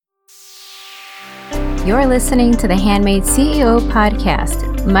You're listening to the Handmade CEO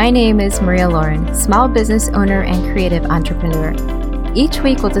podcast. My name is Maria Lauren, small business owner and creative entrepreneur. Each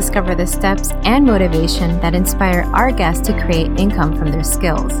week, we'll discover the steps and motivation that inspire our guests to create income from their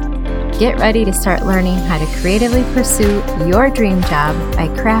skills. Get ready to start learning how to creatively pursue your dream job by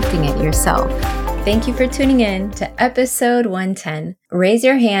crafting it yourself. Thank you for tuning in to episode 110. Raise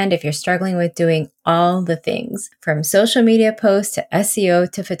your hand if you're struggling with doing all the things, from social media posts to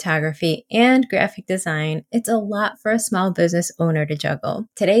SEO to photography and graphic design. It's a lot for a small business owner to juggle.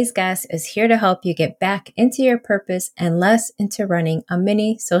 Today's guest is here to help you get back into your purpose and less into running a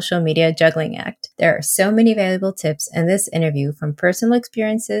mini social media juggling act. There are so many valuable tips in this interview, from personal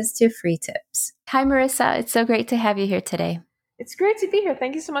experiences to free tips. Hi, Marissa. It's so great to have you here today. It's great to be here.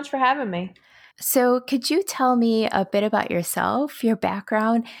 Thank you so much for having me. So could you tell me a bit about yourself, your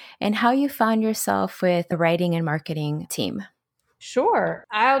background, and how you found yourself with the writing and marketing team? Sure.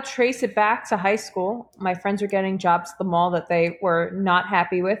 I'll trace it back to high school. My friends were getting jobs at the mall that they were not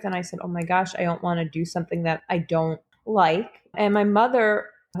happy with. And I said, oh my gosh, I don't want to do something that I don't like. And my mother,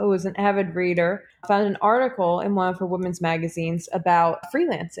 who was an avid reader, found an article in one of her women's magazines about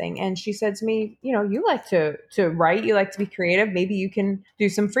freelancing. And she said to me, you like to write, you like to be creative, maybe you can do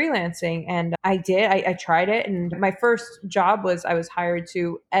some freelancing. And I did. I tried it. And my first job was I was hired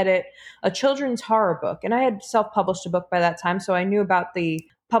to edit a children's horror book. And I had self-published a book by that time, so I knew about the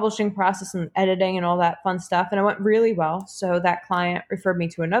publishing process and editing and all that fun stuff. And it went really well. So that client referred me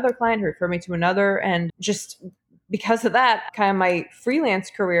to another client, who referred me to another, and just because of that, kind of my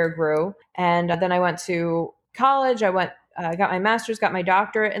freelance career grew. And then I went to college. I got my master's, got my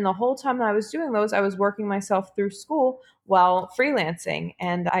doctorate. And the whole time that I was doing those, I was working myself through school while freelancing.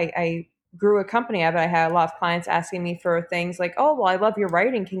 And I grew a company out of it. I had a lot of clients asking me for things like, oh, well, I love your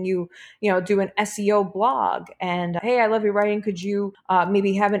writing. Can you, do an SEO blog? And hey, I love your writing. Could you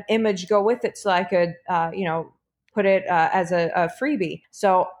maybe have an image go with it so I could, put it as a freebie?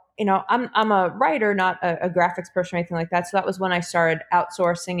 So I'm a writer, not a graphics person or anything like that. So that was when I started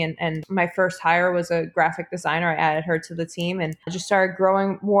outsourcing, and my first hire was a graphic designer. I added her to the team, and I just started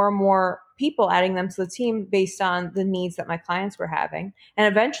growing more and more people, adding them to the team based on the needs that my clients were having,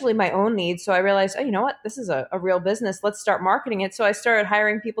 and eventually my own needs. So I realized, oh, you know what? This is a real business. Let's start marketing it. So I started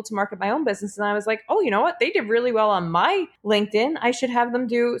hiring people to market my own business. And I was like, oh, you know what? They did really well on my LinkedIn. I should have them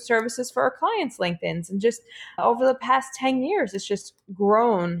do services for our clients' LinkedIns. And just over the past 10 years, it's just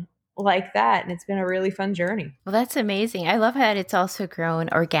grown like that. And it's been a really fun journey. Well, that's amazing. I love that it's also grown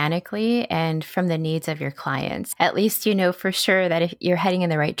organically and from the needs of your clients. At least you know for sure that if you're heading in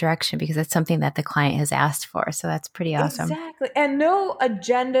the right direction, because it's something that the client has asked for. So that's pretty awesome. Exactly. And no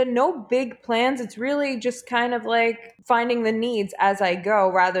agenda, no big plans. It's really just kind of like finding the needs as I go,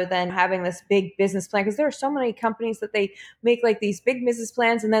 rather than having this big business plan. Because there are so many companies that they make like these big business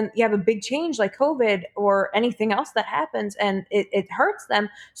plans, and then you have a big change like COVID or anything else that happens, and it hurts them.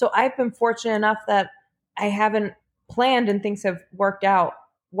 So I've been fortunate enough that I haven't planned and things have worked out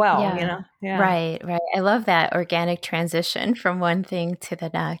well, Yeah. Right. I love that organic transition from one thing to the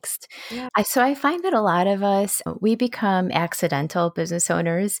next. Yeah. So I find that a lot of us, we become accidental business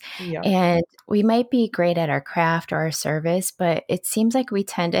owners, Yeah. and we might be great at our craft or our service, but it seems like we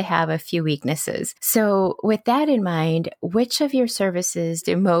tend to have a few weaknesses. So with that in mind, which of your services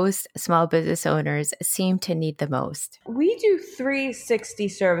do most small business owners seem to need the most? We do 360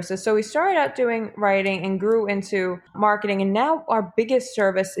 services. So we started out doing writing and grew into marketing. And now our biggest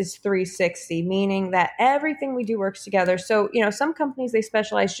service is 360, meaning that everything we do works together. So, some companies, they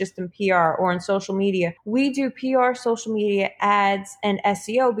specialize just in PR or in social media. We do PR, social media, ads, and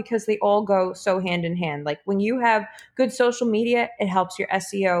SEO because they all go so hand in hand. Like when you have good social media, it helps your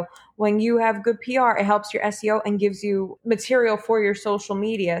SEO. When you have good PR, it helps your SEO and gives you material for your social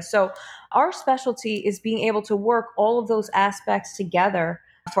media. So our specialty is being able to work all of those aspects together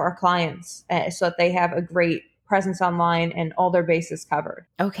for our clients so that they have a great presence online and all their bases covered.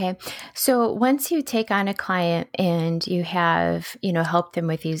 Okay. So once you take on a client and you have, helped them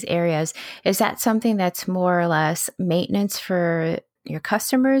with these areas, is that something that's more or less maintenance for your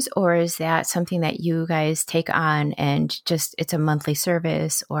customers, or is that something that you guys take on and just it's a monthly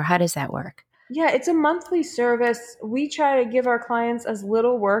service, or how does that work? Yeah, it's a monthly service. We try to give our clients as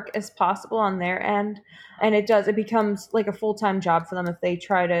little work as possible on their end. And it becomes like a full-time job for them if they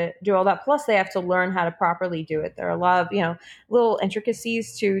try to do all that. Plus, they have to learn how to properly do it. There are a lot of, little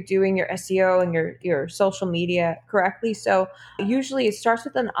intricacies to doing your SEO and your social media correctly. So usually it starts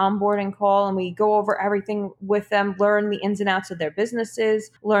with an onboarding call, and we go over everything with them, learn the ins and outs of their businesses,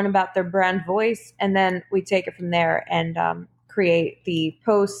 learn about their brand voice, and then we take it from there and create the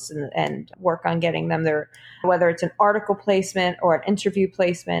posts and work on getting them there, whether it's an article placement or an interview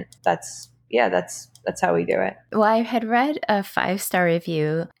placement. That's that's how we do it. Well, I had read a 5-star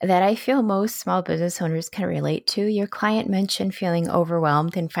review that I feel most small business owners can relate to. Your client mentioned feeling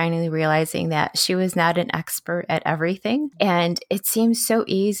overwhelmed and finally realizing that she was not an expert at everything. And it seems so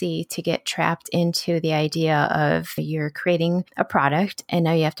easy to get trapped into the idea of you're creating a product and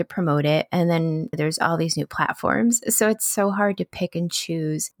now you have to promote it. And then there's all these new platforms. So it's so hard to pick and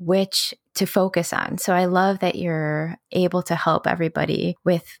choose which to focus on. So I love that you're able to help everybody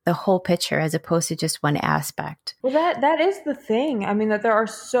with the whole picture as opposed to just one aspect. Well, that is the thing. I mean, that there are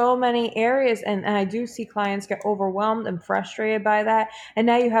so many areas, and I do see clients get overwhelmed and frustrated by that. And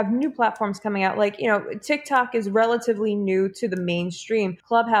now you have new platforms coming out. Like, TikTok is relatively new to the mainstream.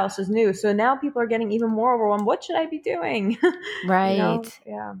 Clubhouse is new. So now people are getting even more overwhelmed. What should I be doing? Right.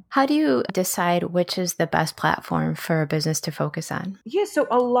 Yeah. How do you decide which is the best platform for a business to focus on? Yeah, so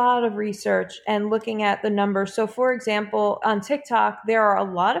a lot of research and looking at the numbers. So, for example, on TikTok, there are a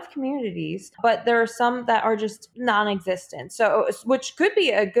lot of communities, but there are some that are just non-existent. So, which could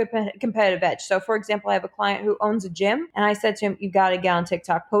be a good competitive edge. So, for example, I have a client who owns a gym, and I said to him, "You got to get on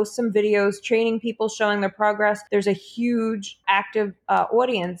TikTok, post some videos, training people, showing their progress." There's a huge active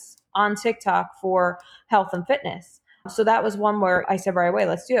audience on TikTok for health and fitness. So that was one where I said right away,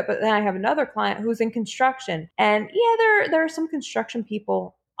 let's do it. But then I have another client who's in construction. And yeah, there are some construction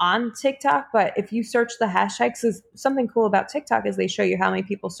people on TikTok, but if you search the hashtags, something cool about TikTok is they show you how many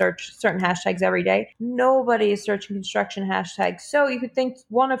people search certain hashtags every day. Nobody is searching construction hashtags. So you could think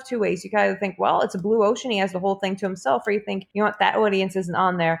one of two ways. You can either think, well, it's a blue ocean, he has the whole thing to himself, or you think, you know what, that audience isn't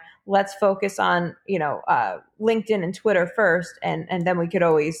on there. Let's focus on, LinkedIn and Twitter first, and then we could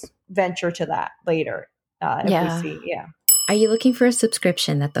always venture to that later. If we see, yeah. Are you looking for a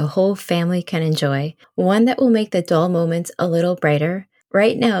subscription that the whole family can enjoy? One that will make the dull moments a little brighter?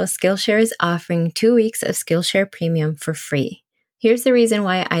 Right now, Skillshare is offering 2 weeks of Skillshare Premium for free. Here's the reason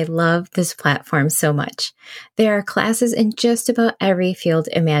why I love this platform so much. There are classes in just about every field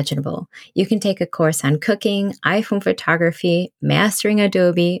imaginable. You can take a course on cooking, iPhone photography, mastering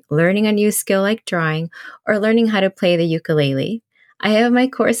Adobe, learning a new skill like drawing, or learning how to play the ukulele. I have my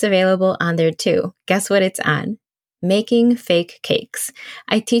course available on there too. Guess what it's on? Making fake cakes.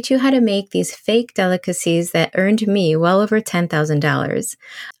 I teach you how to make these fake delicacies that earned me well over $10,000.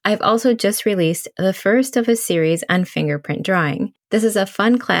 I've also just released the first of a series on fingerprint drawing. This is a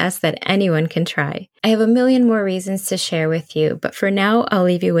fun class that anyone can try. I have a million more reasons to share with you, but for now, I'll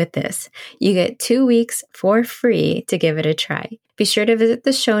leave you with this. You get 2 weeks for free to give it a try. Be sure to visit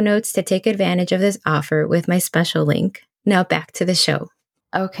the show notes to take advantage of this offer with my special link. Now back to the show.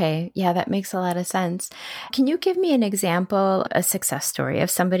 Okay. Yeah, that makes a lot of sense. Can you give me an example, a success story of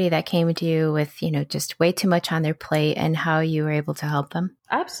somebody that came to you with, just way too much on their plate and how you were able to help them?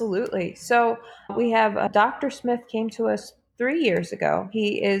 Absolutely. So we have Dr. Smith came to us 3 years ago.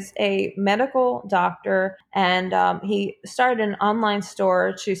 He is a medical doctor, and he started an online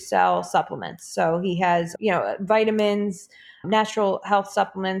store to sell supplements. So he has, vitamins, natural health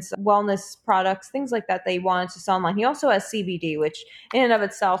supplements, wellness products, things like that they wanted to sell online. He also has CBD, which in and of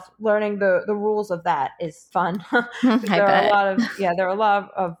itself, learning the rules of that is fun. There are a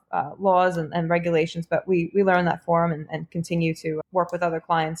lot of laws and regulations, but we learn that for him and continue to work with other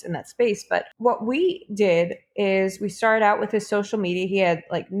clients in that space. But what we did is we started out with his social media. He had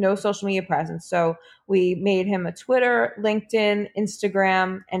no social media presence. So we made him a Twitter, LinkedIn,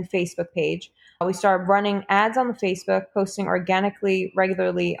 Instagram, and Facebook page. We started running ads on the Facebook, posting organically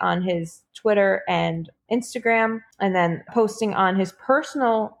regularly on his Twitter and Instagram, and then posting on his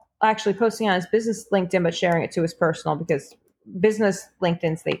business LinkedIn, but sharing it to his personal because business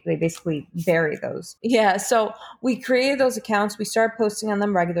LinkedIns, they basically bury those. Yeah. So we created those accounts. We started posting on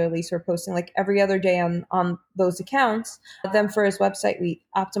them regularly. So we're posting every other day on those accounts. Then for his website, we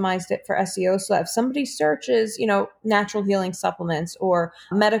optimized it for SEO. So if somebody searches, natural healing supplements or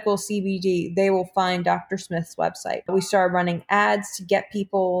medical CBD, they will find Dr. Smith's website. We started running ads to get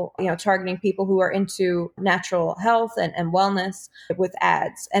people, targeting people who are into natural health and wellness with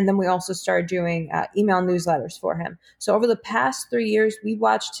ads. And then we also started doing email newsletters for him. So over the past 3 years, we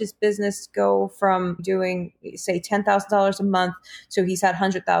watched his business go from doing, say, $10,000 a month to he's had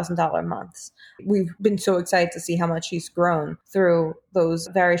 $100,000 months. We've been so excited to see how much he's grown through those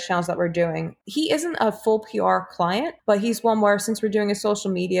various channels that we're doing. He isn't a full PR client, but he's one where since we're doing his social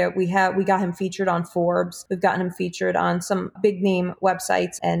media, we got him featured on Forbes. We've gotten him featured on some big name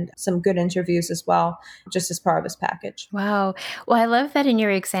websites and some good interviews as well, just as part of his package. Wow. Well, I love that in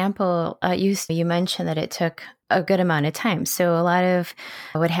your example, you mentioned that it took a good amount of time. So a lot of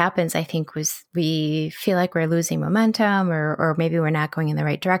what happens, I think, was we feel like we're losing momentum or maybe we're not going in the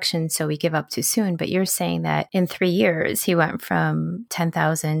right direction. So we give up too soon. But you're saying that in 3 years, he went from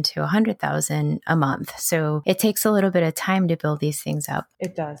 10,000 to 100,000 a month. So it takes a little bit of time to build these things up.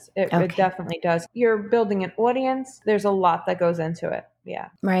 It does. It definitely does. You're building an audience. There's a lot that goes into it. Yeah.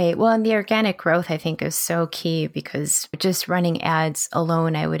 Right. Well, and the organic growth, I think, is so key because just running ads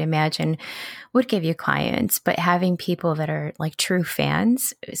alone, I would imagine, would give you clients, but having people that are like true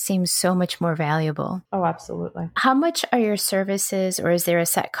fans seems so much more valuable. Oh, absolutely. How much are your services, or is there a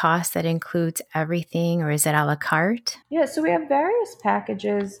set cost that includes everything, or is it a la carte? Yeah, so we have various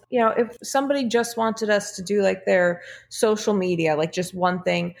packages. If somebody just wanted us to do like their social media, like just one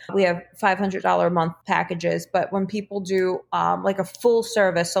thing, we have $500 a month packages. But when people do like a full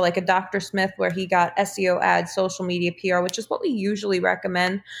service, so like a Dr. Smith where he got SEO ads, social media PR, which is what we usually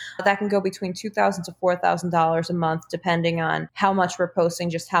recommend, that can go between $2,000 to $4,000 a month, depending on how much we're posting,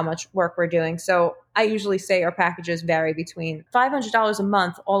 just how much work we're doing. So I usually say our packages vary between $500 a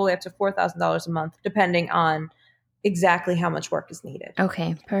month all the way up to $4,000 a month, depending on exactly how much work is needed.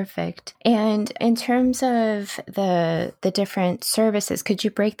 Okay, perfect. And in terms of the different services, could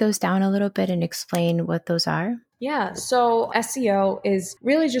you break those down a little bit and explain what those are? Yeah, so SEO is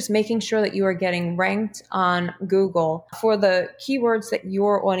really just making sure that you are getting ranked on Google for the keywords that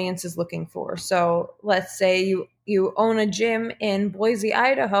your audience is looking for. So let's say you own a gym in Boise,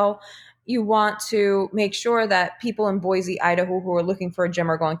 Idaho. You want to make sure that people in Boise, Idaho who are looking for a gym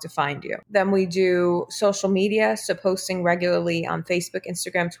are going to find you. Then we do social media, so posting regularly on Facebook,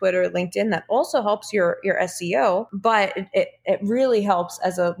 Instagram, Twitter, LinkedIn. That also helps your SEO, but it really helps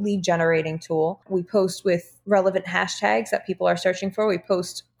as a lead generating tool. We post with relevant hashtags that people are searching for. We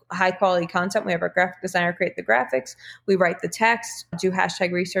post high quality content. We have our graphic designer create the graphics. We write the text, do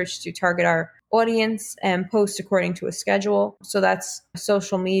hashtag research to target our audience, and post according to a schedule. So that's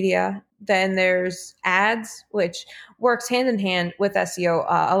social media. Then there's ads, which works hand in hand with SEO.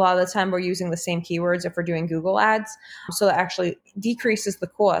 A lot of the time we're using the same keywords if we're doing Google ads. So that actually decreases the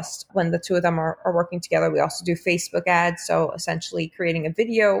cost when the two of them are working together. We also do Facebook ads. So essentially creating a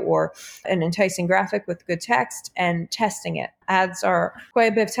video or an enticing graphic with good text and testing it. Ads are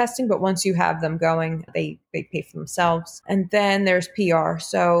quite a bit of testing, but once you have them going, they pay for themselves. And then there's PR.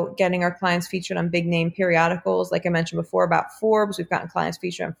 So getting our clients featured on big name periodicals. Like I mentioned before about Forbes, we've gotten clients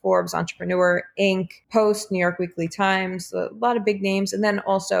featured on Forbes, Entrepreneur, Inc., Post, New York Weekly Times, a lot of big names. And then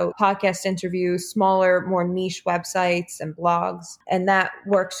also podcast interviews, smaller, more niche websites and blogs. And that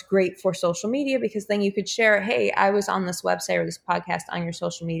works great for social media because then you could share, hey, I was on this website or this podcast on your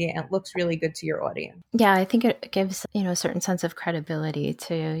social media and it looks really good to your audience. Yeah, I think it gives, a certain sense of credibility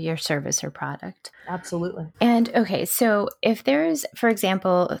to your service or product. Absolutely. And okay, so if there's, for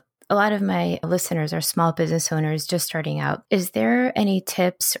example, a lot of my listeners are small business owners just starting out. Is there any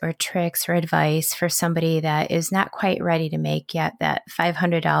tips or tricks or advice for somebody that is not quite ready to make yet that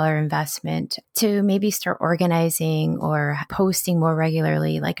 $500 investment to maybe start organizing or posting more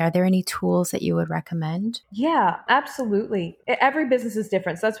regularly? Like, are there any tools that you would recommend? Yeah, absolutely. Every business is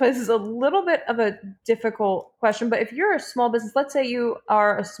different. So that's why this is a little bit of a difficult question. But if you're a small business, let's say you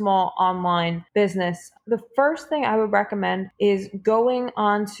are a small online business, the first thing I would recommend is going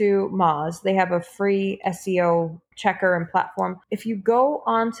onto Moz. They have a free SEO checker and platform. If you go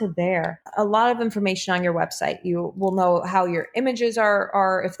onto there, a lot of information on your website. You will know how your images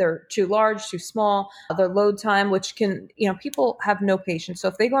are if they're too large, too small, their load time, which can, people have no patience. So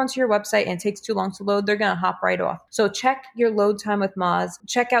if they go onto your website and it takes too long to load, they're going to hop right off. So check your load time with Moz.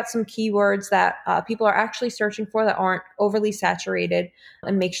 Check out some keywords that people are actually searching for that aren't overly saturated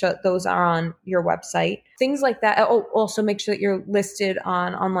and make sure that those are on your website. Things like that. Oh, also make sure that you're listed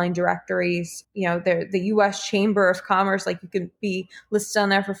on online directories. The U.S. Chamber of Commerce, like you can be listed on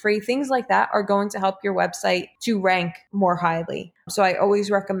there for free. Things like that are going to help your website to rank more highly. So I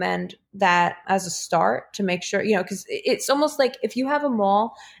always recommend that as a start to make sure, because it's almost like if you have a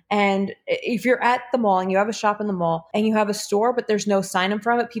mall and if you're at the mall and you have a shop in the mall and you have a store, but there's no sign in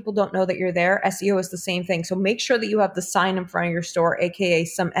front of it, people don't know that you're there. SEO is the same thing. So make sure that you have the sign in front of your store, AKA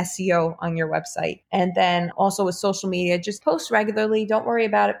some SEO on your website. And then also with social media, just post regularly. Don't worry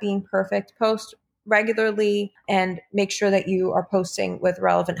about it being perfect. Post regularly and make sure that you are posting with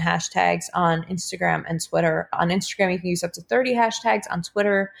relevant hashtags on Instagram and Twitter. On Instagram, you can use up to 30 hashtags. On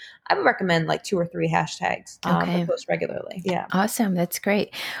Twitter, I would recommend like 2 or 3 hashtags to post regularly. Yeah. Awesome. That's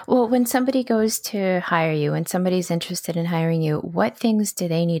great. Well, when somebody goes to hire you and somebody's interested in hiring you, what things do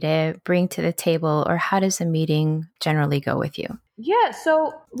they need to bring to the table, or how does a meeting generally go with you? Yeah,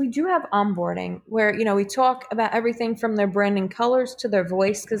 so we do have onboarding where, we talk about everything from their branding colors to their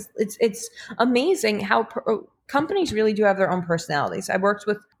voice, because it's amazing how companies really do have their own personalities. I worked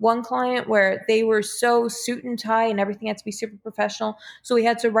with one client where they were so suit and tie and everything had to be super professional. So we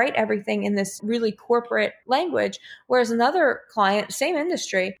had to write everything in this really corporate language. Whereas another client, same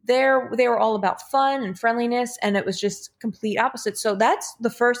industry, they were all about fun and friendliness, and it was just complete opposite. So that's the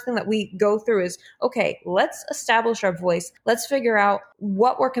first thing that we go through is, okay, let's establish our voice. Let's figure out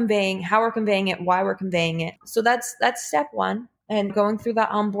what we're conveying, how we're conveying it, why we're conveying it. So that's step one. And going through that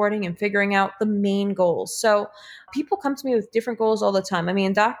onboarding and figuring out the main goals. So people come to me with different goals all the time. I mean,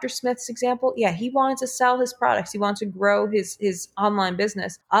 in Dr. Smith's example, yeah, he wanted to sell his products. He wanted to grow his online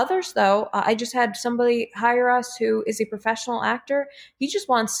business. Others, though, I just had somebody hire us who is a professional actor. He just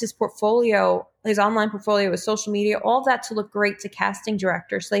wants his portfolio, his online portfolio with social media, all of that to look great to casting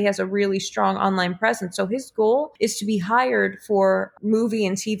directors. So he has a really strong online presence. So his goal is to be hired for movie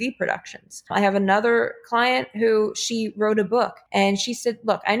and TV productions. I have another client who she wrote a book and she said,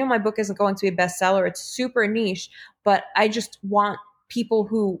 look, I know my book isn't going to be a bestseller. It's super niche, but I just want people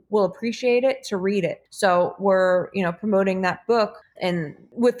who will appreciate it to read it. So we're, promoting that book and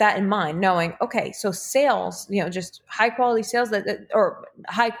with that in mind, knowing, okay, so sales, just high quality sales or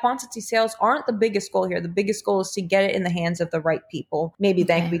high quantity sales aren't the biggest goal here. The biggest goal is to get it in the hands of the right people. Maybe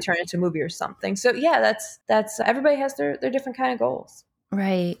then can be turned into a movie or something. So yeah, that's everybody has their different kind of goals.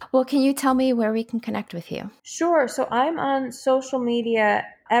 Right. Well, can you tell me where we can connect with you? Sure. So I'm on social media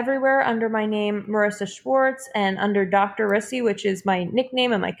everywhere under my name, Marissa Schwartz, and under Dr. Rissy, which is my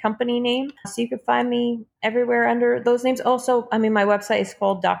nickname and my company name. So you can find me everywhere under those names. Also, my website is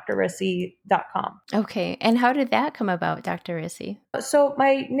called drrissy.com. Okay. And how did that come about, Dr. Rissy? So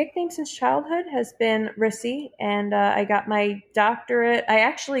my nickname since childhood has been Rissy, and I got my doctorate. I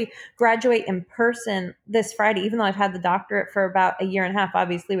actually graduate in person this Friday, even though I've had the doctorate for about a year and a half,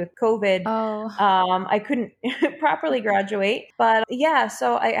 obviously with COVID. I couldn't properly graduate. But yeah,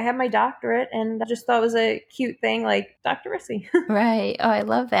 so I had my doctorate and I just thought it was a cute thing, like Dr. Rissy. Right. Oh, I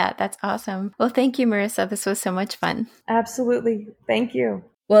love that. That's awesome. Well, thank you, Marissa. This was so much fun. Absolutely. Thank you.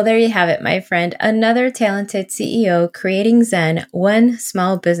 Well, there you have it, my friend. Another talented CEO creating Zen one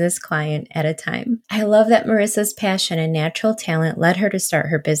small business client at a time. I love that Marissa's passion and natural talent led her to start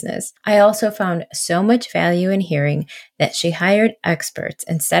her business. I also found so much value in hearing that she hired experts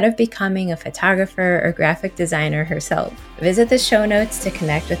instead of becoming a photographer or graphic designer herself. Visit the show notes to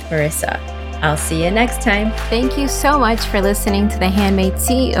connect with Marissa. I'll see you next time. Thank you so much for listening to the Handmade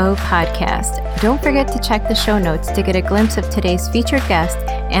CEO podcast. Don't forget to check the show notes to get a glimpse of today's featured guest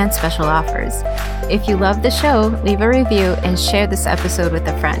and special offers. If you love the show, leave a review and share this episode with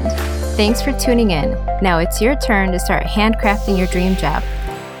a friend. Thanks for tuning in. Now it's your turn to start handcrafting your dream job.